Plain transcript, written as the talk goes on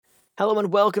Hello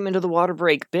and welcome into the Water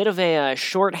Break. Bit of a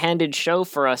short-handed show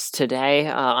for us today.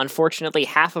 Unfortunately,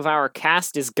 half of our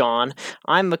cast is gone.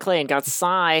 I'm McLean, got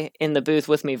Cy in the booth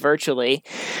with me virtually.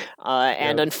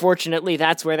 And unfortunately,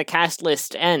 that's where the cast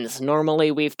list ends.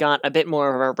 Normally, we've got a bit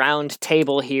more of a round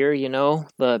table here,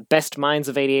 the best minds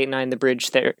of 88.9 The Bridge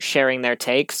sharing their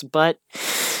takes, but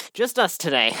just us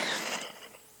today.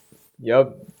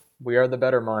 Yep. We are the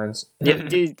better minds.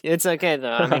 It's okay, though.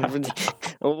 I mean,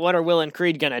 what are Will and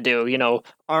Creed gonna do?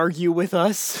 Argue with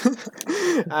us?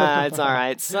 It's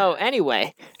alright. So,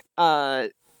 anyway,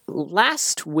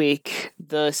 last week,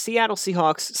 the Seattle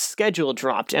Seahawks schedule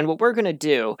dropped, and what we're gonna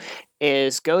do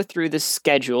is go through the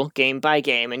schedule game by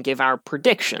game and give our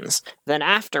predictions. Then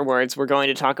afterwards, we're going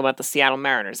to talk about the Seattle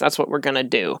Mariners. That's what we're gonna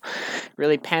do.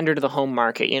 Really pander to the home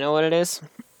market. You know what it is?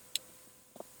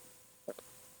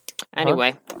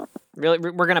 Anyway, really,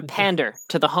 we're going to pander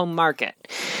to the home market.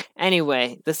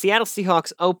 Anyway, the Seattle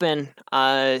Seahawks open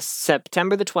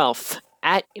September the 12th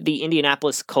at the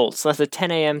Indianapolis Colts. So that's a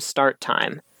 10 a.m. start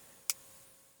time.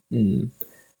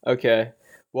 Okay.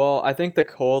 Well, I think the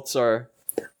Colts are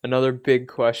another big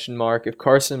question mark. If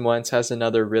Carson Wentz has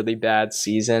another really bad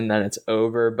season, then it's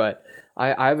over. But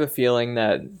I have a feeling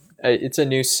that it's a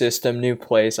new system, new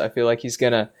place. I feel like he's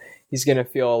gonna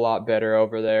feel a lot better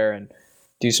over there and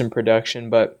do some production,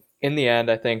 but in the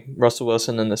end, I think Russell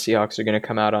Wilson and the Seahawks are going to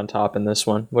come out on top in this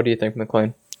one. What do you think,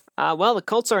 McLean? Well, the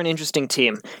Colts are an interesting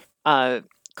team.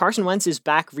 Carson Wentz is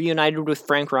back reunited with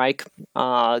Frank Reich.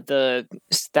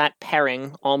 That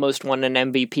pairing almost won an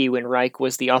MVP when Reich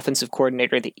was the offensive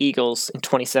coordinator of the Eagles in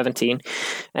 2017.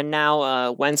 And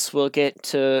now Wentz will get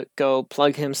to go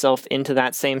plug himself into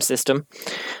that same system.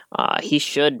 He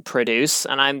should produce,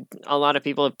 and a lot of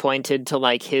people have pointed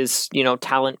to his,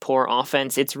 talent poor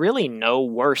offense. It's really no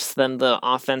worse than the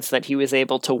offense that he was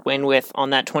able to win with on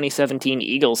that 2017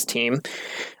 Eagles team.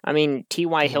 I mean,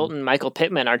 T.Y. Hilton, Michael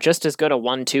Pittman are just as good a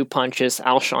 1-2 punch as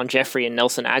Alshon Jeffrey and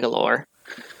Nelson Aguilar.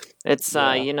 It's,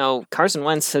 Carson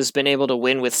Wentz has been able to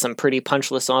win with some pretty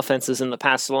punchless offenses in the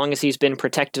past, so long as he's been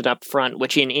protected up front,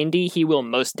 which in Indy, he will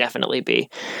most definitely be.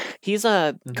 He's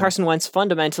Carson Wentz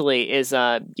fundamentally is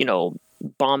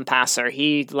bomb passer.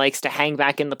 He likes to hang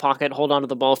back in the pocket, hold onto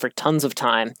the ball for tons of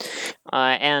time.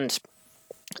 And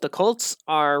the Colts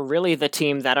are really the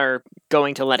team that are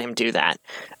going to let him do that.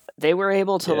 They were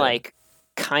able to,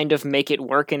 kind of make it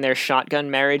work in their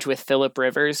shotgun marriage with Phillip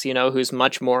Rivers, who's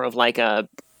much more of a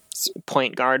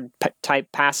point guard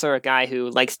type passer, a guy who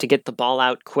likes to get the ball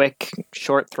out quick,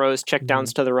 short throws,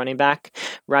 checkdowns to the running back,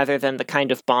 rather than the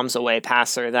kind of bombs away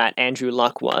passer that Andrew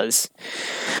Luck was.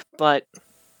 But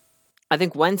I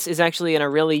think Wentz is actually in a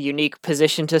really unique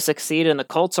position to succeed, and the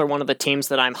Colts are one of the teams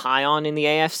that I'm high on in the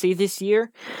AFC this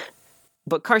year.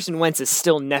 But Carson Wentz has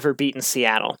still never beaten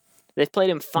Seattle. They've played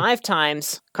him 5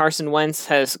 times. Carson Wentz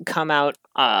has come out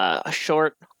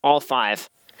short all 5.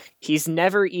 He's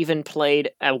never even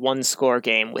played a 1-score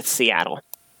game with Seattle.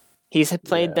 He's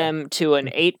played them to an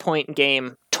 8-point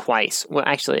game twice. Well,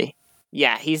 actually,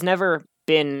 he's never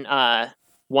been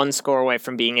 1 score away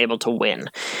from being able to win.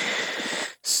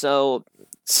 So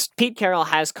Pete Carroll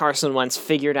has Carson Wentz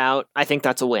figured out. I think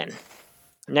that's a win.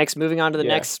 Next, moving on to the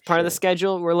next part of the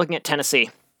schedule, we're looking at Tennessee.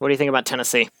 What do you think about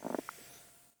Tennessee?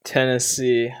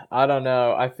 Tennessee, I don't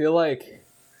know. I feel like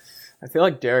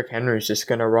Derrick Henry's just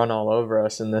going to run all over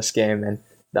us in this game, and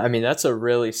I mean that's a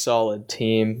really solid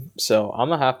team. So I'm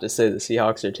going to have to say the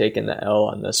Seahawks are taking the L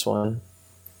on this one.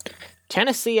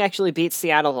 Tennessee actually beat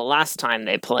Seattle the last time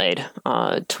they played.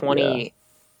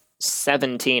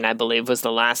 2017, I believe, was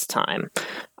the last time.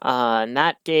 In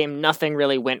that game, nothing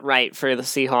really went right for the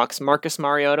Seahawks. Marcus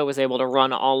Mariota was able to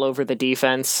run all over the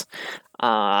defense.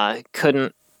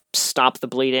 Couldn't stop the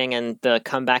bleeding, and the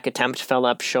comeback attempt fell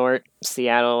up short.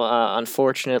 Seattle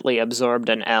unfortunately absorbed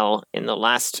an L in the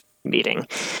last meeting.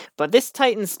 But this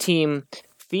Titans team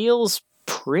feels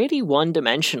pretty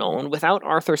one-dimensional, and without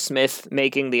Arthur Smith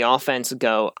making the offense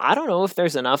go, I don't know if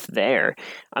there's enough there.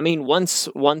 I mean, once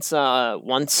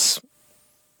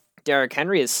Derrick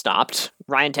Henry is stopped,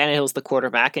 Ryan Tannehill's the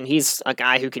quarterback, and he's a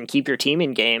guy who can keep your team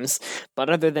in games, but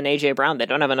other than A.J. Brown, they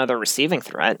don't have another receiving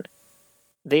threat.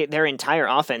 Their entire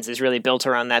offense is really built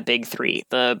around that big 3.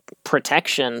 The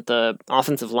protection, the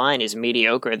offensive line is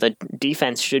mediocre. The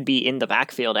defense should be in the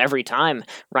backfield every time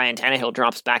Ryan Tannehill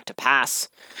drops back to pass.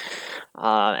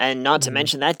 And not to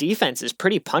mention that defense is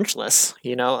pretty punchless.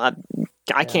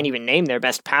 I can't even name their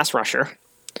best pass rusher.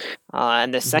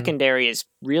 And the secondary is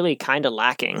really kind of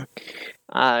lacking.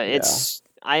 I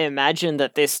imagine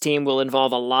that this team will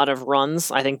involve a lot of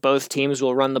runs. I think both teams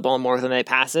will run the ball more than they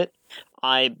pass it.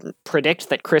 I predict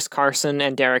that Chris Carson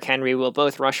and Derrick Henry will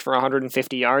both rush for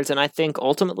 150 yards, and I think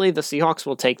ultimately the Seahawks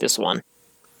will take this one.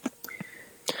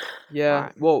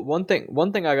 Yeah, well, one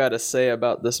thing I gotta say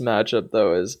about this matchup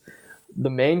though is the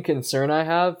main concern I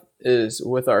have is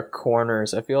with our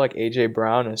corners. I feel like AJ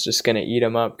Brown is just gonna eat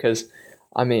them up because,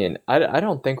 I mean, I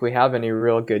don't think we have any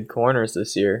real good corners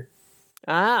this year.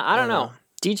 I don't know.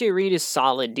 DJ Reed is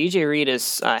solid. DJ Reed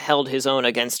has held his own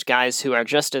against guys who are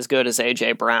just as good as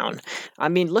AJ Brown. I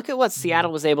mean, look at what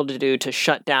Seattle was able to do to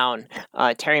shut down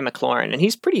Terry McLaurin, and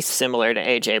he's pretty similar to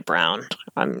AJ Brown.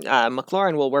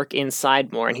 McLaurin will work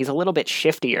inside more, and he's a little bit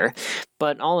shiftier.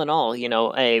 But all in all,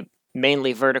 a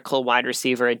mainly vertical wide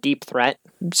receiver, a deep threat.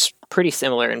 It's pretty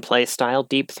similar in play style.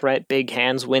 Deep threat, big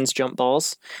hands, wins jump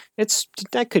balls.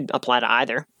 That could apply to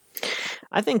either.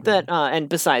 I think that, and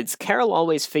besides, Carroll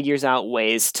always figures out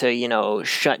ways to,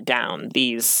 shut down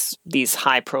these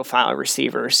high-profile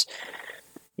receivers.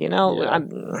 Yeah.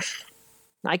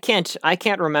 I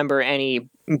can't remember any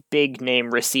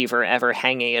big-name receiver ever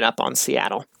hanging it up on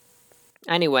Seattle.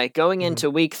 Anyway, going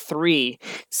into week 3,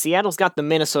 Seattle's got the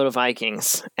Minnesota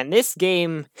Vikings, and this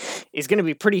game is going to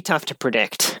be pretty tough to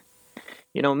predict.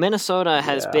 Minnesota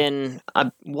has been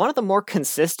one of the more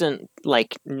consistent,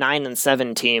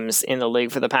 9-7 teams in the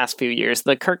league for the past few years.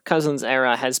 The Kirk Cousins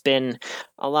era has been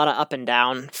a lot of up and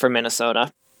down for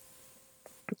Minnesota.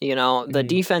 The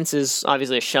defense is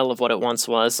obviously a shell of what it once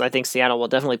was. I think Seattle will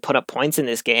definitely put up points in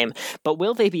this game, but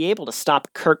will they be able to stop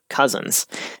Kirk Cousins?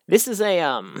 This is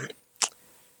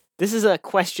a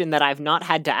question that I've not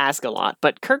had to ask a lot,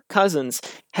 but Kirk Cousins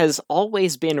has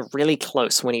always been really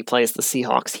close when he plays the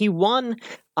Seahawks. He won,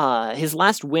 his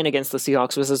last win against the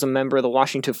Seahawks was as a member of the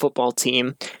Washington football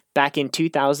team back in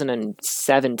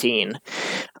 2017.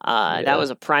 That was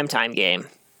a primetime game.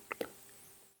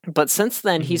 But since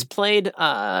then, he's played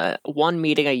one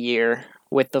meeting a year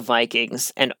with the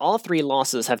Vikings, and all 3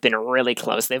 losses have been really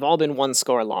close. They've all been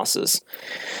one-score losses.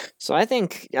 So I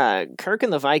think Kirk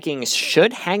and the Vikings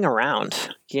should hang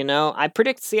around. I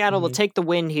predict Seattle will take the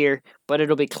win here, but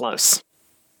it'll be close.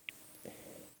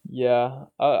 Yeah,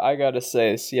 I gotta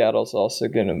say Seattle's also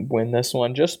gonna win this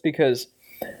one just because,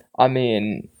 I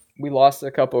mean, we lost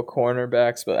a couple of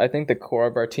cornerbacks, but I think the core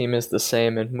of our team is the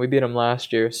same, and we beat them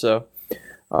last year, so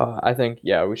I think,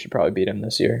 we should probably beat them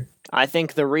this year. I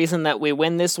think the reason that we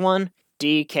win this one,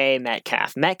 DK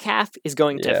Metcalf. Metcalf is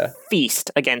going to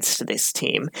feast against this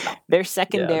team. Their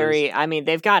secondary,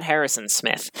 they've got Harrison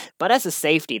Smith, but as a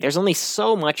safety, there's only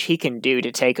so much he can do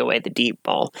to take away the deep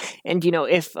ball. And,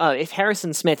 if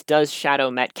Harrison Smith does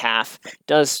shadow Metcalf,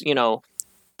 does,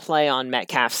 play on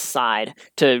Metcalf's side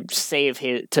to save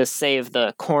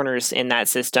the corners in that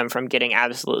system from getting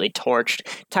absolutely torched,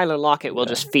 Tyler Lockett will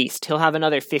just feast. He'll have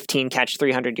another 15-catch,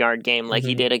 300-yard game like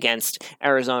he did against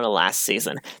Arizona last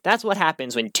season. That's what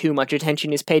happens when too much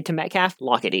attention is paid to Metcalf.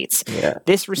 Lockett eats. Yeah.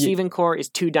 This receiving core is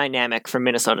too dynamic for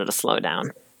Minnesota to slow down.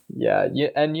 Yeah,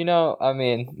 and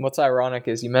what's ironic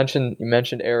is you mentioned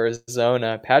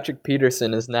Arizona. Patrick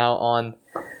Peterson is now on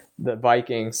the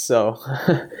Vikings, so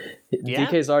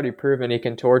DK's already proven he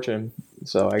can torch him.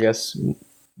 So I guess,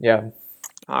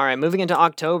 All right, moving into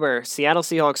October, Seattle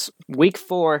Seahawks, Week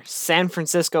 4, San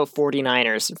Francisco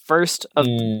 49ers, first of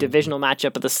divisional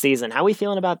matchup of the season. How are we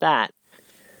feeling about that?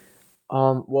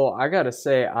 Well, I gotta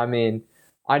say,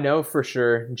 I know for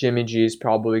sure Jimmy G is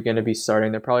probably going to be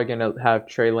starting. They're probably going to have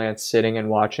Trey Lance sitting and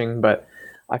watching, but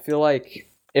I feel like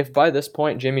if by this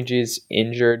point Jimmy G's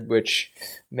injured, which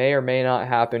may or may not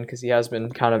happen because he has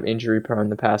been kind of injury prone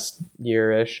the past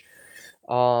year-ish,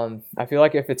 I feel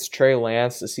like if it's Trey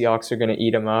Lance, the Seahawks are going to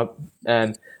eat him up.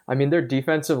 And, their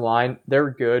defensive line, they're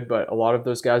good, but a lot of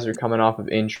those guys are coming off of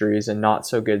injuries and not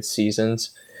so good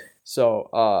seasons. So,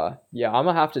 I'm going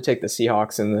to have to take the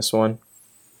Seahawks in this one.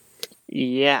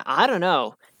 Yeah, I don't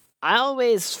know. I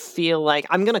always feel like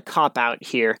I'm going to cop out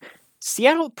here.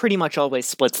 Seattle pretty much always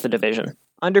splits the division.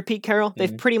 Under Pete Carroll,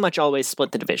 they've pretty much always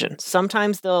split the division.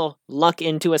 Sometimes they'll luck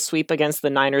into a sweep against the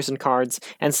Niners and Cards,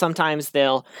 and sometimes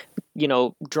they'll,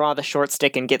 draw the short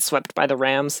stick and get swept by the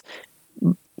Rams.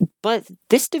 But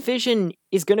this division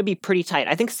is going to be pretty tight.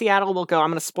 I think Seattle will go, I'm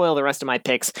going to spoil the rest of my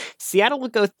picks. Seattle will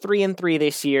go 3-3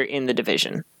 this year in the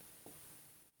division.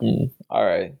 All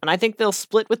right. And I think they'll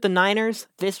split with the Niners.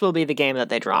 This will be the game that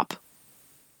they drop.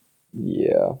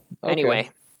 Yeah. Okay. Anyway,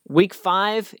 Week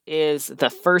 5 is the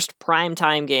first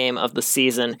primetime game of the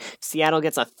season. Seattle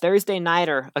gets a Thursday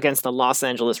nighter against the Los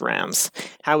Angeles Rams.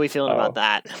 How are we feeling about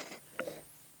that?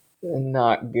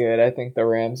 Not good. I think the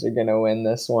Rams are going to win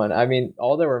this one.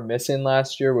 All they were missing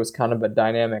last year was kind of a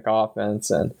dynamic offense,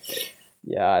 and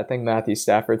Yeah, I think Matthew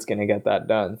Stafford's going to get that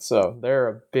done. So they're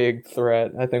a big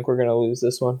threat. I think we're going to lose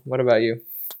this one. What about you?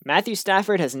 Matthew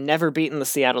Stafford has never beaten the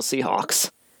Seattle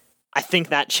Seahawks. I think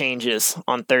that changes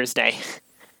on Thursday.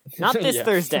 Not this Yeah.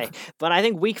 Thursday, but I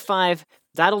think week 5,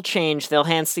 that'll change. They'll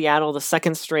hand Seattle the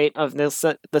second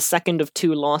of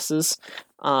 2 losses,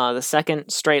 the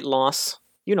second straight loss.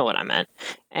 You know what I meant.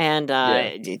 And,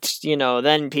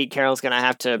 then Pete Carroll's going to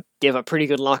have to give a pretty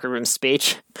good locker room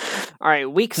speech. All right,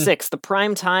 week 6, the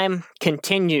prime time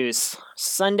continues.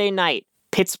 Sunday night,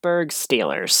 Pittsburgh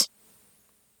Steelers.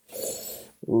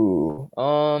 Ooh.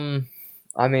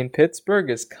 I mean, Pittsburgh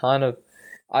is kind of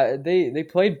they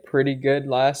played pretty good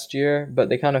last year, but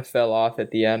they kind of fell off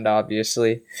at the end,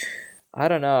 obviously. I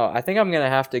don't know. I think I'm going to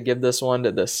have to give this one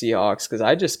to the Seahawks because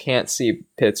I just can't see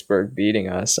Pittsburgh beating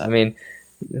us. I mean,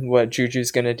 what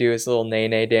Juju's going to do is a little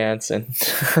nay-nay dance. And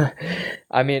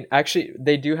I mean, actually,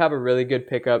 they do have a really good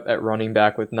pickup at running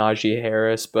back with Najee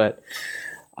Harris, but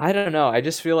I don't know. I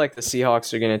just feel like the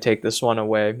Seahawks are going to take this one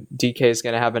away. DK is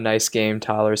going to have a nice game.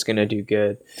 Tyler's going to do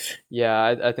good.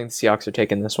 Yeah, I think the Seahawks are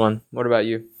taking this one. What about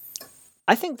you?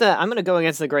 I think that I'm going to go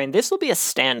against the grain. This will be a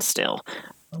standstill.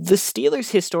 The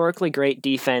Steelers' historically great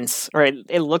defense, or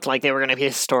it looked like they were going to be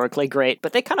historically great,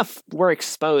 but they kind of were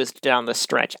exposed down the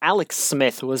stretch. Alex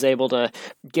Smith was able to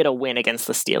get a win against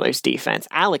the Steelers' defense.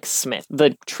 Alex Smith,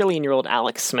 the trillion-year-old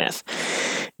Alex Smith.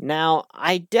 Now,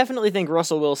 I definitely think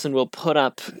Russell Wilson will put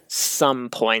up some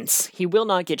points. He will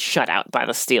not get shut out by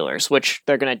the Steelers, which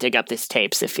they're going to dig up these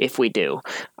tapes if we do.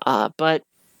 But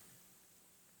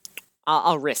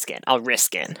I'll risk it.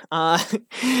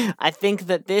 I think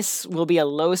that this will be a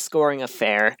low-scoring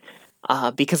affair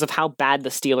because of how bad the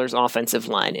Steelers' offensive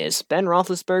line is. Ben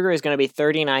Roethlisberger is going to be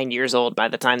 39 years old by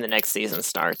the time the next season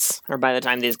starts, or by the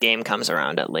time this game comes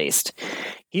around, at least.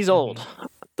 He's old.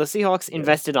 The Seahawks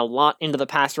invested a lot into the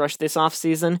pass rush this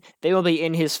offseason. They will be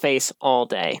in his face all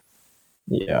day.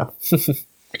 Yeah.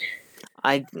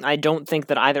 I don't think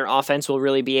that either offense will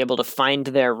really be able to find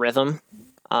their rhythm.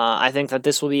 I think that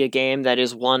this will be a game that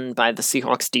is won by the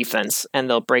Seahawks defense, and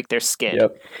they'll break their skid.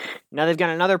 Yep. Now they've got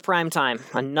another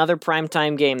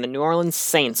primetime game, the New Orleans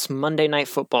Saints, Monday Night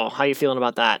Football. How you feeling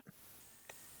about that?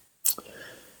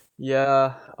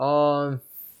 Yeah.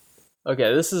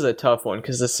 Okay, this is a tough one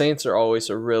because the Saints are always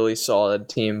a really solid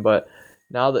team, but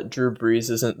now that Drew Brees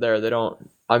isn't there,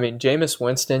 Jameis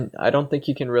Winston, I don't think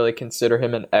you can really consider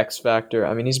him an X factor.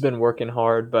 I mean, he's been working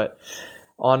hard, but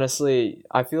honestly,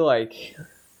 I feel like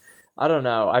our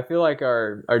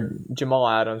Jamal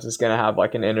Adams is going to have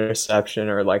like an interception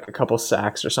or like a couple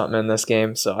sacks or something in this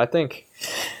game. So I think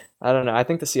the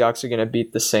Seahawks are going to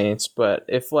beat the Saints, but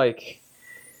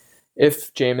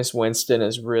if Jameis Winston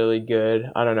is really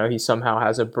good, I don't know, he somehow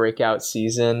has a breakout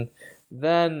season,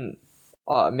 then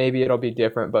maybe it'll be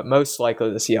different, but most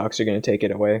likely the Seahawks are going to take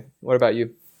it away. What about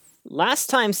you? Last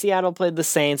time Seattle played the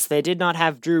Saints, they did not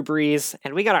have Drew Brees,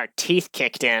 and we got our teeth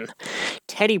kicked in.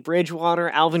 Teddy Bridgewater,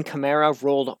 Alvin Kamara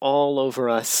rolled all over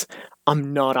us.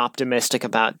 I'm not optimistic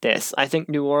about this. I think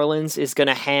New Orleans is going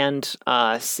to hand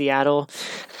Seattle...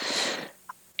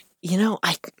 I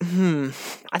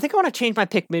think I want to change my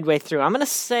pick midway through. I'm going to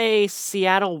say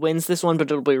Seattle wins this one,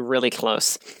 but it'll be really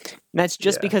close. And that's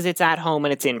just because it's at home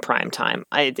and it's in prime time.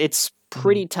 It's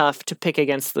pretty tough to pick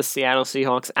against the Seattle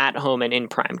Seahawks at home and in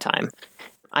prime time.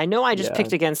 I know I just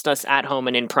picked against us at home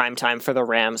and in prime time for the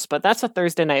Rams, but that's a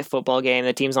Thursday night football game.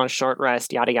 The team's on short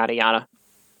rest, yada, yada, yada.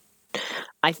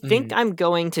 I think I'm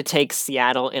going to take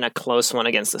Seattle in a close one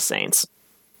against the Saints.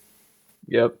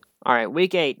 Yep. All right,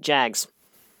 week 8, Jags.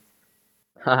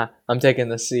 I'm taking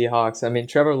the Seahawks. I mean,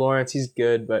 Trevor Lawrence, he's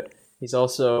good, but he's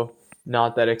also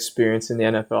not that experienced in the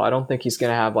NFL. I don't think he's going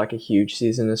to have like a huge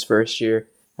season this first year.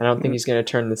 I don't think he's going to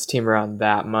turn this team around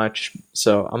that much.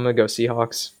 So I'm going to go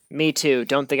Seahawks. Me too.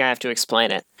 Don't think I have to explain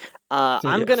it. I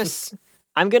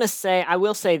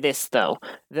will say this though.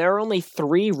 There are only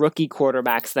 3 rookie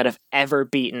quarterbacks that have ever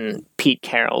beaten Pete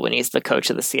Carroll when he's the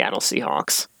coach of the Seattle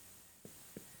Seahawks.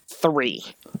 3.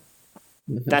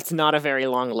 That's not a very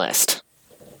long list.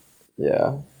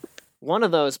 Yeah. One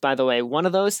of those, by the way,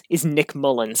 is Nick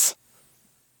Mullins.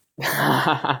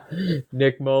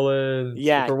 Nick Mullins.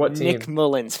 Yeah, for what team? Nick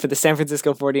Mullins for the San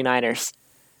Francisco 49ers.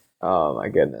 Oh, my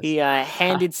goodness. He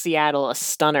handed Seattle a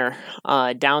stunner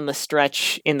down the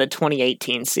stretch in the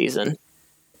 2018 season.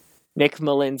 Nick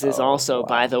Mullins is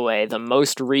by the way, the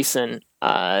most recent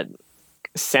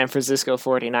San Francisco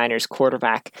 49ers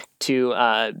quarterback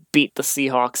to beat the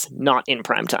Seahawks not in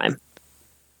primetime.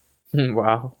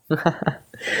 Wow.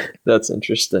 That's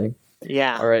interesting.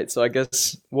 Yeah. All right, so I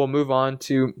guess we'll move on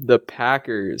to the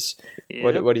Packers.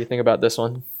 Yep. What do you think about this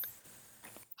one?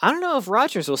 I don't know if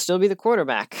Rodgers will still be the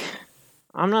quarterback.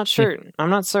 I'm not sure. I'm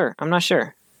not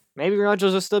sure. Maybe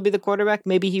Rodgers will still be the quarterback.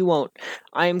 Maybe he won't.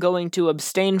 I am going to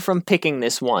abstain from picking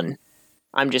this one.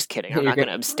 I'm just kidding. I'm not going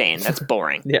to abstain. That's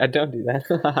boring. Yeah, don't do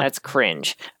that. That's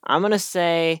cringe. I'm going to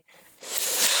say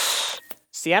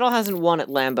Seattle hasn't won at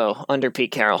Lambeau under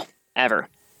Pete Carroll, ever.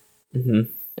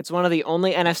 Mm-hmm. It's one of the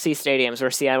only NFC stadiums where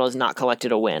Seattle has not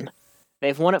collected a win.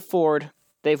 They've won at Ford.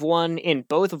 They've won in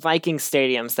both Viking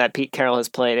stadiums that Pete Carroll has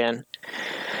played in.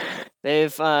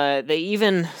 They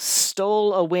even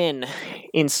stole a win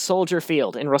in Soldier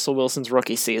Field in Russell Wilson's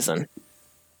rookie season.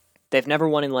 They've never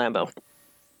won in Lambeau.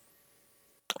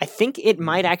 I think it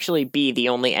might actually be the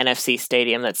only NFC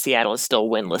stadium that Seattle is still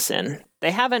winless in.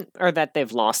 That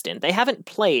they've lost in. They haven't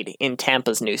played in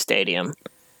Tampa's new stadium,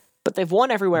 but they've won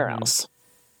everywhere else.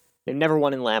 They've never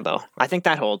won in Lambeau. I think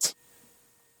that holds.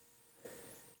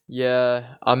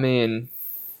 Yeah, I mean,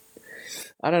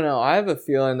 I don't know. I have a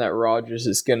feeling that Rodgers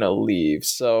is going to leave.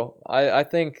 So I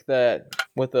think that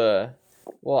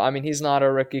he's not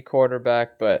a rookie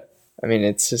quarterback, but I mean,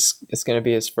 it's going to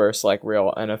be his first like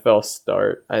real NFL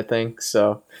start, I think.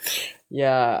 So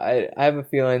yeah, I have a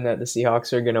feeling that the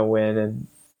Seahawks are going to win and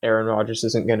Aaron Rodgers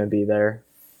isn't going to be there.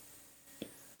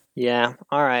 Yeah.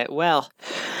 All right. Well,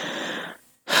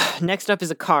 next up is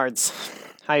the Cards.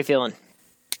 How you feeling?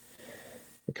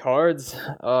 The Cards?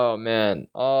 Oh, man.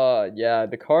 Yeah,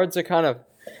 the Cards are kind of...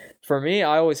 For me,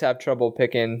 I always have trouble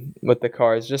picking with the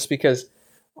Cards just because,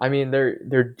 I mean,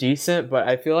 they're decent, but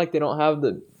I feel like they don't have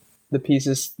the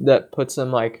pieces that puts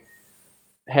them, like,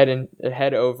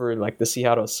 head over, like, the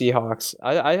Seattle Seahawks.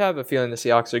 I have a feeling the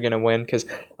Seahawks are going to win because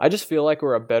I just feel like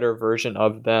we're a better version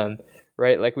of them,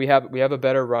 right? Like, we have a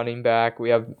better running back.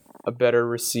 We have a better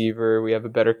receiver. We have a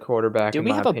better quarterback. Do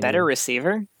we have a better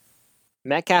receiver?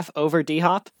 Metcalf over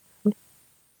D-Hop?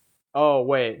 Oh,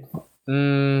 wait.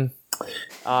 I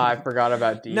forgot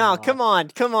about D-Hop. No, come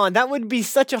on. That would be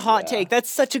such a hot take.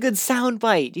 That's such a good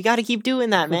soundbite. You got to keep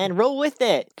doing that, man. Roll with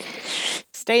it.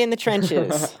 Stay in the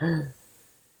trenches.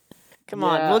 Come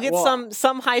on, we'll get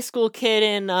some high school kid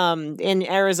in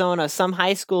Arizona, some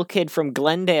high school kid from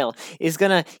Glendale is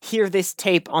gonna hear this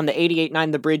tape on the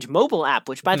 88.9 The Bridge mobile app,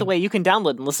 which, by the way, you can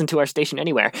download and listen to our station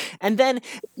anywhere. And then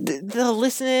they'll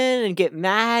listen and get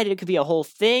mad. It could be a whole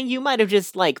thing. You might have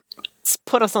just like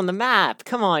put us on the map.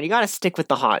 Come on, you gotta stick with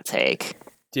the hot take.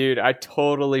 Dude, I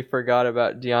totally forgot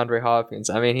about DeAndre Hopkins.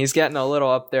 I mean, he's getting a little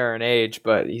up there in age,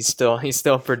 but he's still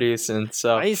producing.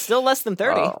 So he's still less than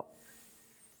 30.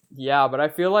 Yeah, but I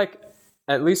feel like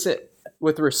at least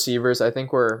with receivers, I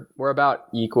think we're about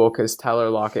equal because Tyler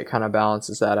Lockett kind of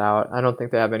balances that out. I don't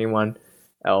think they have anyone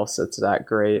else that's that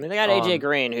great. I mean, they got AJ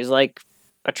Green, who's like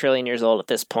a trillion years old at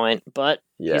this point, but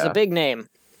he's a big name.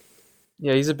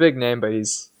 Yeah, he's a big name, but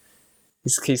he's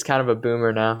kind of a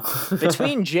boomer now.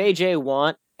 Between J.J.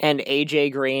 Watt and A.J.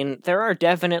 Green, there are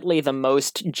definitely the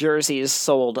most jerseys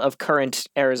sold of current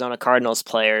Arizona Cardinals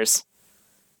players.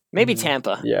 Maybe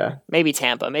Tampa. Yeah. Maybe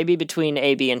Tampa. Maybe between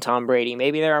AB and Tom Brady.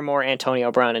 Maybe there are more Antonio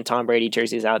Brown and Tom Brady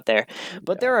jerseys out there.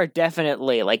 But there are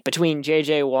definitely, like, between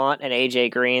J.J. Watt and A.J.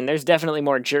 Green, there's definitely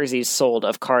more jerseys sold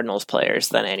of Cardinals players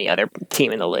than any other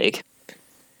team in the league.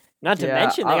 Not to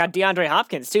mention, they got DeAndre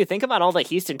Hopkins, too. Think about all the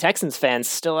Houston Texans fans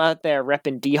still out there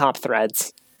repping D-Hop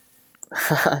threads.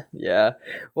 Yeah.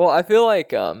 Well, I feel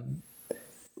like...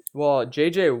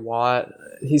 J.J. Watt,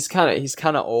 he's kind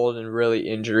of old and really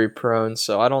injury prone,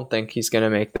 so I don't think he's going to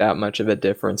make that much of a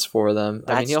difference for them.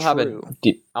 That's he'll have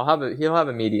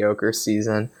a mediocre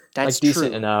season. That's like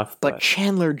decent enough. But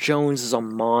Chandler Jones is a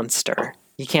monster.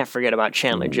 You can't forget about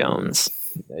Chandler Jones.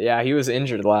 Yeah, he was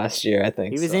injured last year, I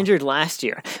think. He was injured last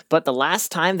year, but the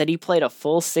last time that he played a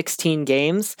full 16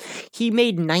 games, he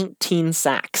made 19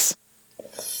 sacks.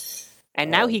 And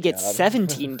now he gets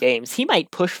 17 games. He might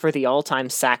push for the all-time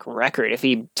sack record if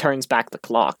he turns back the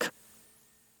clock.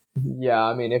 Yeah,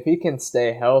 I mean, if he can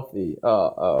stay healthy,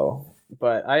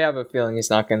 but I have a feeling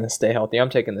he's not going to stay healthy. I'm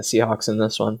taking the Seahawks in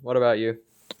this one. What about you?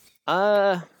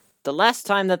 The last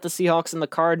time that the Seahawks and the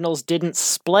Cardinals didn't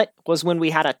split was when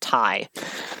we had a tie.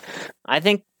 I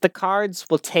think the Cards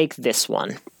will take this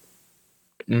one.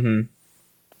 Mm-hmm.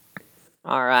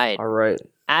 All right.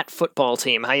 At football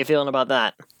team, how you feeling about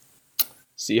that?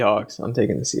 Seahawks. I'm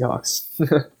taking the Seahawks.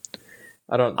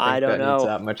 I don't know. Needs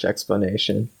that much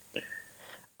explanation.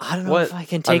 I don't know if I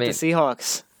can take the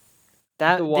Seahawks.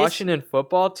 The Washington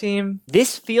football team?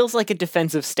 This feels like a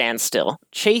defensive standstill.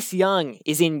 Chase Young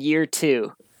is in year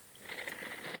 2.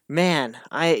 Man,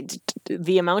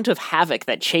 the amount of havoc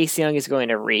that Chase Young is going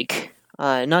to wreak.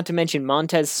 Not to mention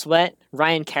Montez Sweat,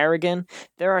 Ryan Kerrigan.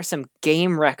 There are some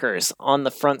game wreckers on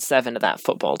the front seven of that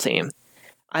football team.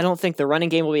 I don't think the running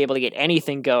game will be able to get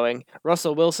anything going.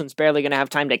 Russell Wilson's barely going to have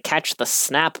time to catch the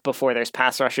snap before there's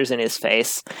pass rushers in his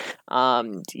face.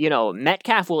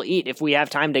 Metcalf will eat if we have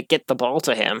time to get the ball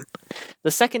to him.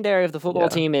 The secondary of the football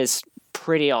team is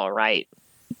pretty all right.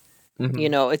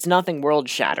 Mm-hmm. It's nothing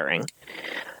world-shattering,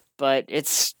 but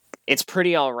it's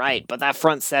pretty all right. But that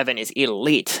front seven is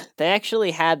elite. They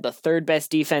actually had the third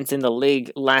best defense in the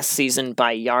league last season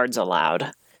by yards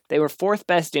allowed. They were fourth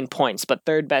best in points, but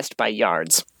third best by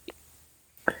yards.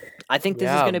 I think this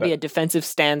is going to be a defensive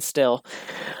standstill.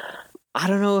 I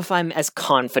don't know if I'm as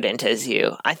confident as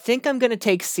you. I think I'm going to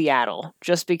take Seattle,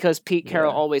 just because Pete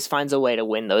Carroll always finds a way to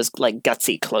win those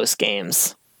gutsy close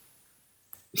games.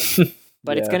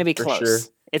 But it's going to be close. Sure.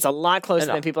 It's a lot closer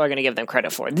than people are going to give them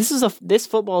credit for. This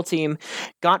football team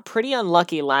got pretty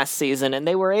unlucky last season, and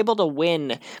they were able to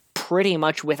win pretty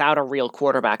much without a real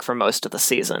quarterback for most of the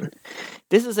season.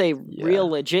 This is a real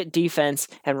legit defense,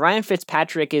 and Ryan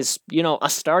Fitzpatrick is, a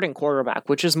starting quarterback,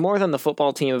 which is more than the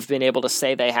football team have been able to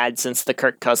say they had since the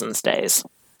Kirk Cousins days.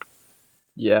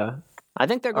 Yeah. I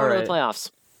think they're going to the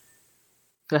playoffs.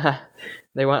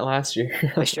 They went last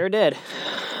year. They sure did.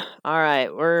 All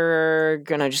right, we're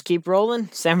going to just keep rolling.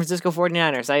 San Francisco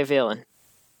 49ers, how you feeling?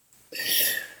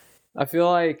 I feel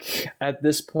like at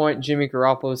this point, Jimmy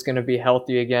Garoppolo is going to be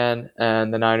healthy again,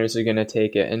 and the Niners are going to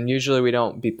take it. And usually we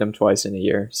don't beat them twice in a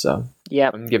year, so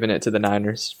I'm giving it to the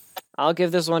Niners. I'll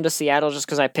give this one to Seattle just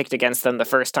because I picked against them the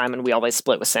first time, and we always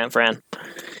split with San Fran.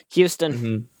 Houston.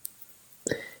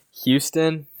 Mm-hmm.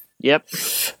 Houston? Yep.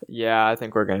 Yeah, I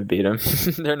think we're going to beat them.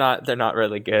 They're not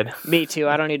really good. Me too.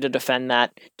 I don't need to defend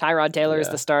that. Tyrod Taylor is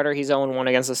the starter. He's 0-1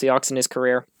 against the Seahawks in his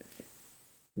career.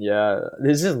 Yeah.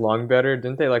 Is his lung better?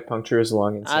 Didn't they puncture his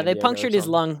lung in San They Diego punctured his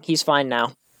lung. He's fine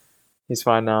now. He's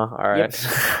fine now. All right.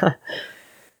 Yep.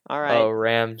 All right. Oh,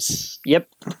 Rams. Yep.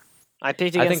 I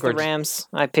picked against the Rams.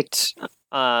 I picked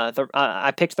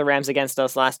the Rams against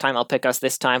us last time. I'll pick us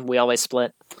this time. We always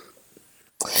split.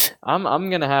 I'm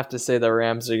gonna have to say the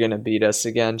Rams are gonna beat us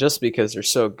again just because they're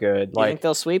so good. You think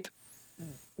they'll sweep?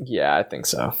 Yeah, I think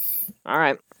so. All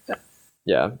right.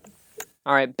 Yeah.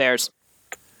 All right, Bears.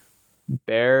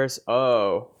 Bears.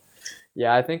 Oh,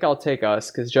 yeah. I think I'll take us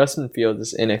because Justin Fields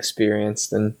is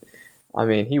inexperienced, and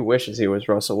he wishes he was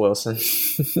Russell Wilson.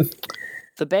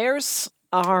 The Bears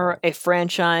are a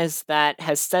franchise that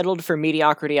has settled for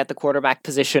mediocrity at the quarterback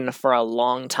position for a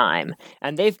long time,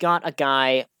 and they've got a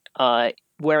guy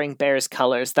wearing Bears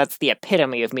colors. That's the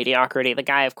epitome of mediocrity. The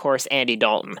guy, of course, Andy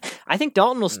Dalton. I think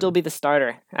Dalton will still be the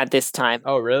starter at this time.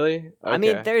 Oh, really?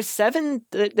 Okay. There's seven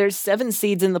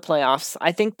seeds in the playoffs.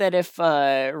 I think that if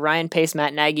Ryan Pace,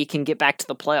 Matt Nagy can get back to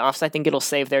the playoffs, I think it'll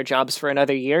save their jobs for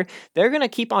another year. They're going to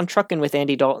keep on trucking with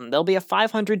Andy Dalton. They'll be a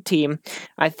 500 team.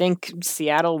 I think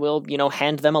Seattle will,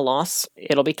 hand them a loss.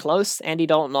 It'll be close. Andy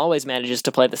Dalton always manages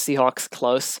to play the Seahawks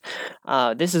close.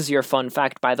 This is your fun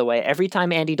fact, by the way. Every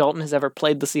time Andy Dalton has ever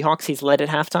played the Seahawks, he's led at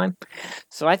halftime.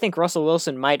 So I think Russell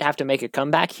Wilson might have to make a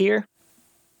comeback here.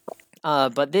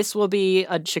 But this will be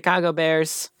a Chicago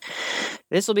Bears.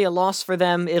 This will be a loss for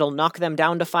them. It'll knock them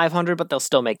down to 500, but they'll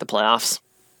still make the playoffs.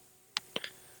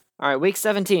 All right, Week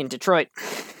 17, Detroit.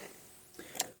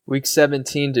 Week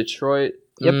 17, Detroit.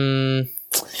 Yep.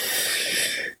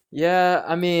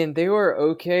 Yeah, they were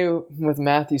okay with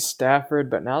Matthew Stafford,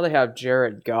 but now they have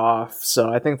Jared Goff, so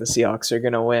I think the Seahawks are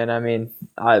going to win.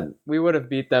 We would have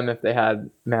beat them if they had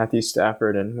Matthew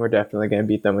Stafford, and we're definitely going to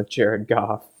beat them with Jared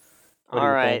Goff.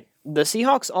 All right. The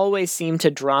Seahawks always seem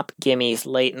to drop gimmies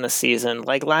late in the season.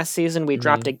 Like last season, we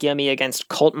dropped a gimme against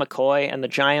Colt McCoy and the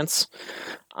Giants.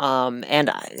 The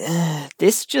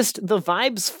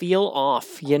vibes feel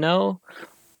off,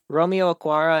 Romeo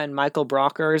Okwara and Michael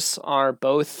Brockers are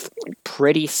both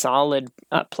pretty solid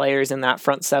players in that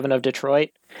front seven of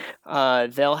Detroit.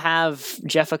 They'll have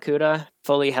Jeff Okudah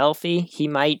fully healthy. He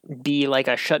might be like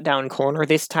a shutdown corner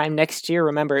this time next year.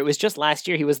 Remember, it was just last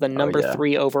year he was the number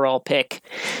 3 overall pick.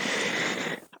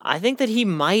 I think that he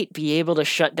might be able to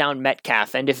shut down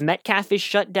Metcalf, and if Metcalf is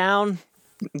shut down,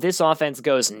 this offense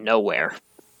goes nowhere.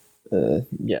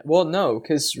 Yeah. Well, no,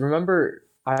 because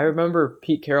I remember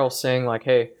Pete Carroll saying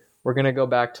hey, we're going to go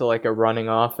back to a running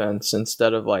offense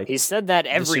instead of He said that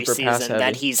every season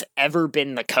that he's ever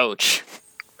been the coach.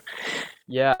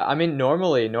 Yeah,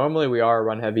 normally we are a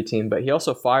run-heavy team, but he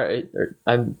also fired...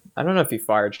 I don't know if he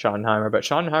fired Schottenheimer, but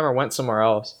Schottenheimer went somewhere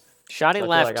else. Schotty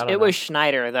left. It was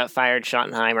Schneider that fired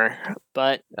Schottenheimer,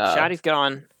 but Schotty's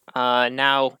gone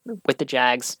now with the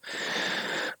Jags.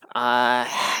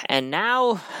 And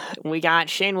now we got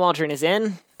Shane Waldron is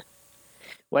in.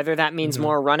 Whether that means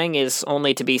more running is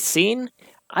only to be seen.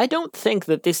 I don't think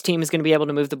that this team is going to be able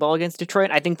to move the ball against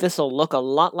Detroit. I think this will look a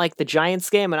lot like the Giants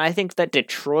game, and I think that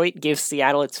Detroit gives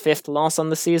Seattle its 5th loss on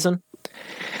the season.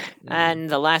 And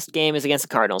the last game is against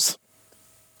the Cardinals.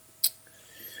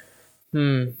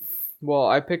 Well,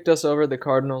 I picked us over the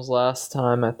Cardinals last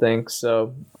time, I think,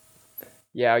 so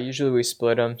yeah, usually we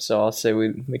split them, so I'll say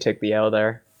we take the L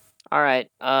there. All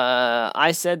right.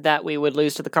 I said that we would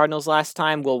lose to the Cardinals last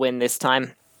time. We'll win this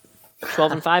time.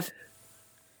 12-5?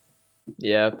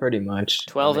 Yeah, pretty much.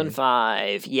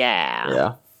 12-5. Yeah.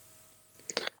 Yeah.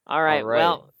 All right.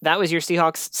 Well, that was your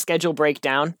Seahawks schedule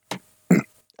breakdown.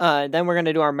 Then we're going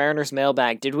to do our Mariners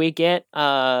mailbag. Did we get...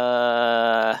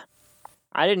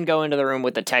 I didn't go into the room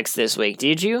with the text this week.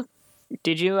 Did you?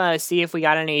 Did you see if we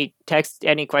got any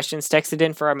questions texted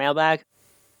in for our mailbag?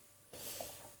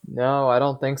 No, I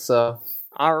don't think so.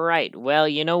 All right. Well,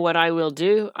 you know what I will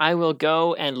do? I will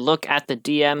go and look at the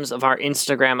DMs of our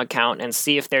Instagram account and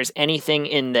see if there's anything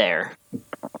in there.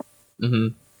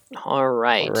 All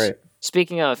right.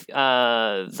 Speaking of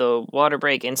the Water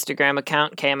Break Instagram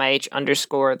account,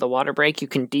 KMIH_the Water Break, you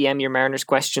can DM your Mariners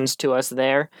questions to us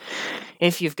there.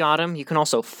 If you've got them, you can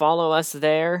also follow us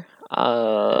there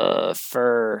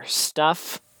for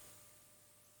stuff.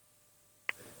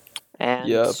 And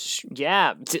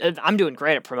yeah, I'm doing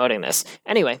great at promoting this.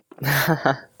 Anyway,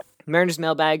 Mariners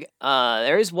mailbag.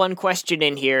 There is one question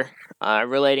in here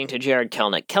relating to Jared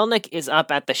Kelenic. Kelenic is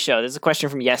up at the show. This is a question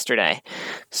from yesterday.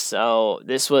 So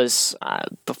this was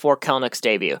before Kelenic's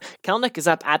debut. Kelenic is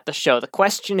up at the show. The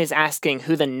question is asking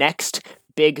who the next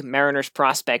big Mariners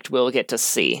prospect we'll get to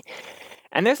see.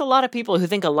 And there's a lot of people who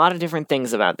think a lot of different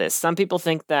things about this. Some people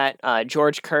think that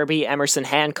George Kirby, Emerson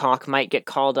Hancock might get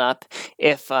called up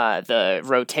if the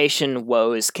rotation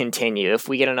woes continue, if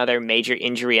we get another major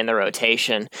injury in the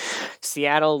rotation.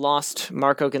 Seattle lost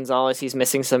Marco Gonzalez. He's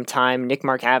missing some time. Nick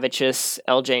Markavicius,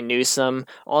 LJ Newsome,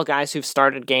 all guys who've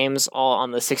started games, all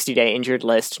on the 60-day injured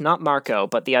list. Not Marco,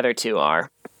 but the other two are.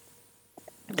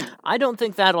 I don't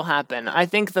think that'll happen. I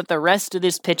think that the rest of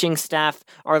this pitching staff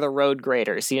are the road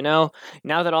graders, you know?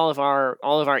 Now that all of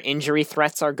our injury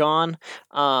threats are gone,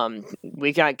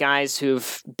 we got guys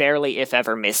who've barely, if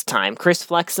ever, missed time. Chris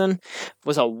Flexen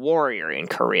was a warrior in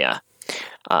Korea.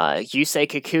 Yusei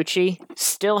Kikuchi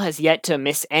still has yet to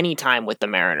miss any time with the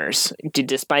Mariners,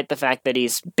 despite the fact that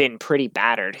he's been pretty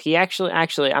battered. He actually,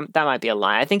 that might be a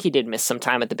lie. I think he did miss some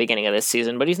time at the beginning of this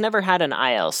season, but he's never had an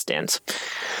IL stint.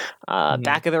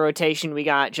 Back of the rotation, we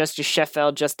got Justice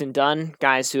Sheffield, Justin Dunn,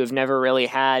 guys who have never really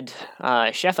had,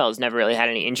 Sheffield's never really had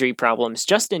any injury problems.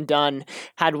 Justin Dunn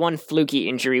had one fluky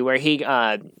injury where he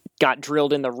got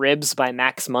drilled in the ribs by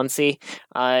Max Muncy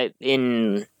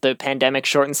in the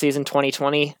pandemic-shortened season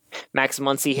 2020. Max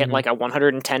Muncy hit like a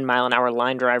 110-mile-an-hour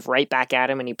line drive right back at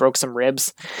him, and he broke some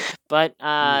ribs. But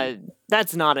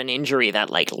that's not an injury that,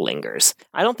 lingers.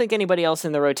 I don't think anybody else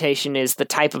in the rotation is the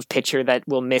type of pitcher that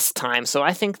will miss time, so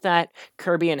I think that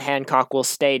Kirby and Hancock will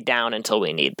stay down until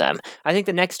we need them. I think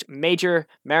the next major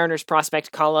Mariners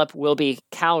prospect call-up will be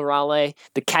Cal Raleigh,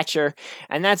 the catcher,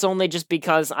 and that's only just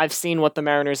because I've seen what the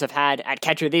Mariners have had at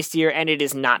catcher this year, and it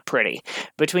is not pretty.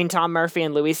 Between Tom Murphy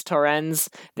and Luis Torrens,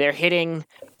 they're hitting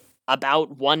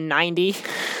about 190.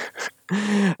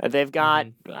 They've got,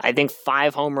 I think,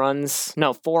 4 home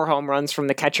runs from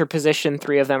the catcher position.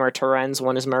 3 of them are Torrens,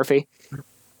 1 is Murphy.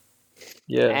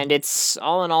 Yeah. And it's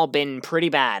all in all been pretty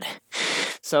bad.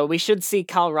 So we should see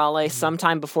Cal Raleigh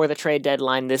sometime before the trade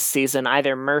deadline this season.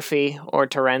 Either Murphy or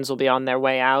Torrens will be on their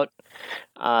way out.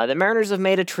 The Mariners have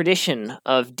made a tradition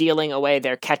of dealing away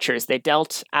their catchers. They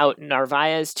dealt out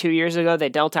Narvaez 2 years ago. They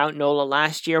dealt out Nola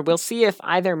last year. We'll see if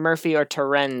either Murphy or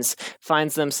Torrens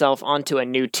finds themselves onto a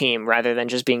new team rather than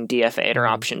just being DFA'd or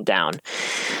optioned down.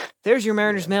 There's your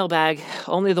Mariners mailbag.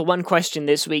 Only the one question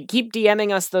this week. Keep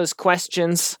DMing us those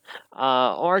questions.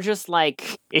 Or just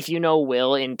if you know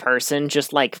Will in person,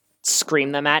 just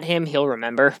scream them at him. He'll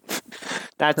remember.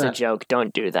 That's a joke.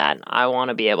 Don't do that. I want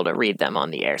to be able to read them on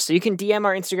the air. So you can DM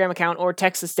our Instagram account or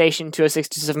text the station.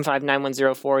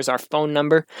 206-275-9104 is our phone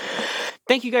number.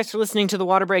 Thank you guys for listening to The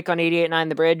Water Break on 88.9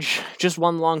 The Bridge. Just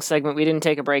one long segment. We didn't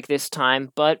take a break this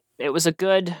time, but it was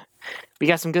we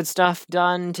got some good stuff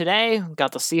done today.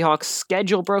 Got the Seahawks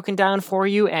schedule broken down for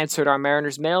you, answered our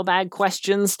Mariners mailbag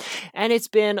questions, and it's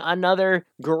been another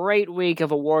great week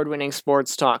of award-winning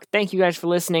sports talk. Thank you guys for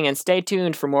listening, and stay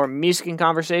tuned for more music and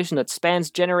conversation that spans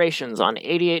generations on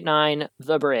 88.9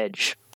 The Bridge.